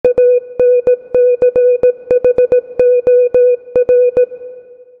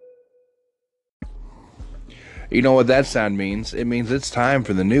You know what that sound means? It means it's time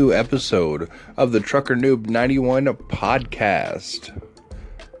for the new episode of the Trucker Noob 91 podcast.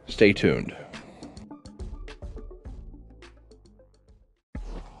 Stay tuned.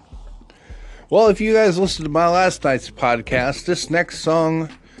 Well, if you guys listened to my last night's podcast, this next song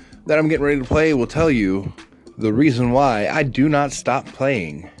that I'm getting ready to play will tell you the reason why I do not stop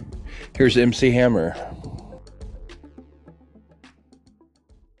playing. Here's MC Hammer.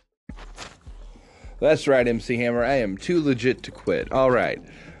 That's right, MC Hammer. I am too legit to quit. All right.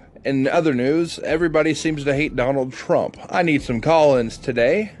 In other news, everybody seems to hate Donald Trump. I need some call-ins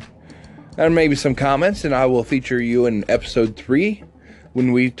today, and maybe some comments, and I will feature you in episode 3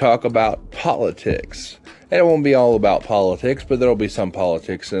 when we talk about politics. And it won't be all about politics, but there'll be some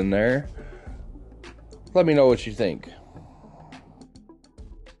politics in there. Let me know what you think.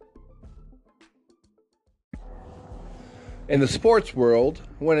 In the sports world,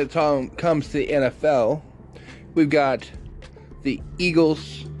 when it comes to the NFL, we've got the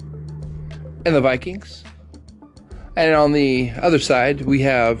Eagles and the Vikings. And on the other side, we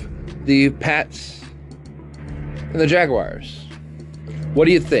have the Pats and the Jaguars. What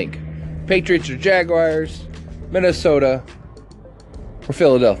do you think? Patriots or Jaguars, Minnesota or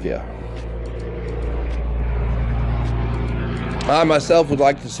Philadelphia? I myself would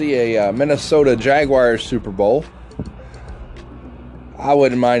like to see a Minnesota Jaguars Super Bowl. I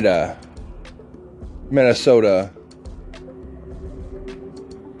wouldn't mind a Minnesota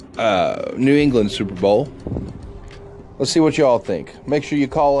New England Super Bowl. Let's see what y'all think. Make sure you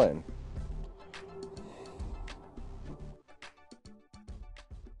call in.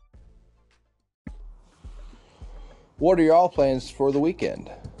 What are y'all plans for the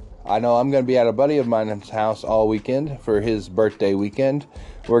weekend? I know I'm going to be at a buddy of mine's house all weekend for his birthday weekend.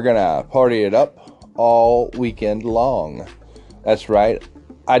 We're going to party it up all weekend long. That's right.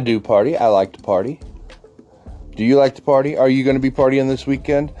 I do party. I like to party. Do you like to party? Are you going to be partying this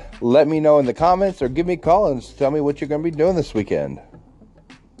weekend? Let me know in the comments or give me a call and tell me what you're going to be doing this weekend.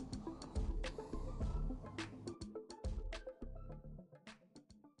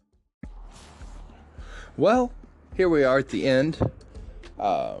 Well, here we are at the end.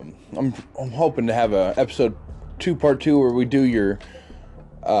 I'm hoping to have a episode 2 part 2 where we do your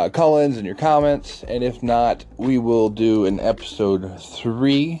call-ins and your comments, and if not, we will do an episode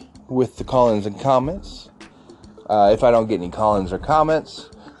 3 with the call-ins and comments. If I don't get any call-ins or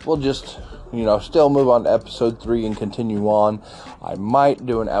comments, we'll just, still move on to episode 3 and continue on. I might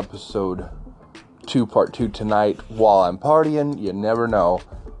do an episode 2 part 2 tonight while I'm partying. You never know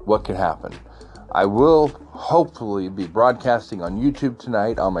what could happen. I will hopefully be broadcasting on YouTube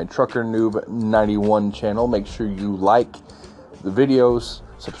tonight on my Trucker Noob 91 channel. Make sure you like the videos,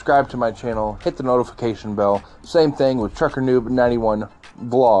 subscribe to my channel, hit the notification bell. Same thing with Trucker Noob 91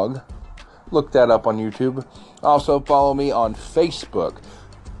 vlog. Look that up on YouTube. Also follow me on Facebook.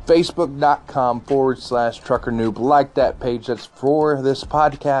 Facebook.com/Trucker Noob. Like that page. That's for this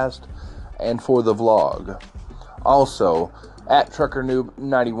podcast and for the vlog. Also at Trucker Noob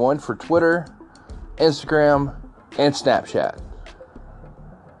 91 for Twitter, Instagram, and Snapchat.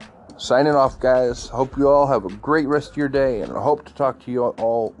 Signing off, guys. Hope you all have a great rest of your day, and I hope to talk to you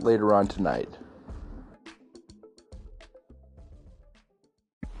all later on tonight.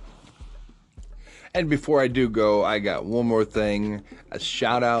 And before I do go, I got one more thing. A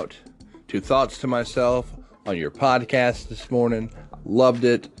shout out to Thoughts to Myself on your podcast this morning. I loved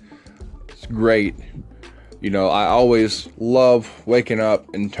it. It's great. I always love waking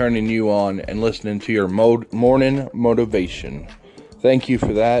up and turning you on and listening to your morning motivation. Thank you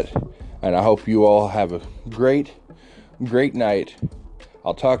for that, and I hope you all have a great night.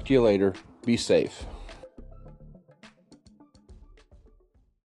 I'll talk to you later. Be safe.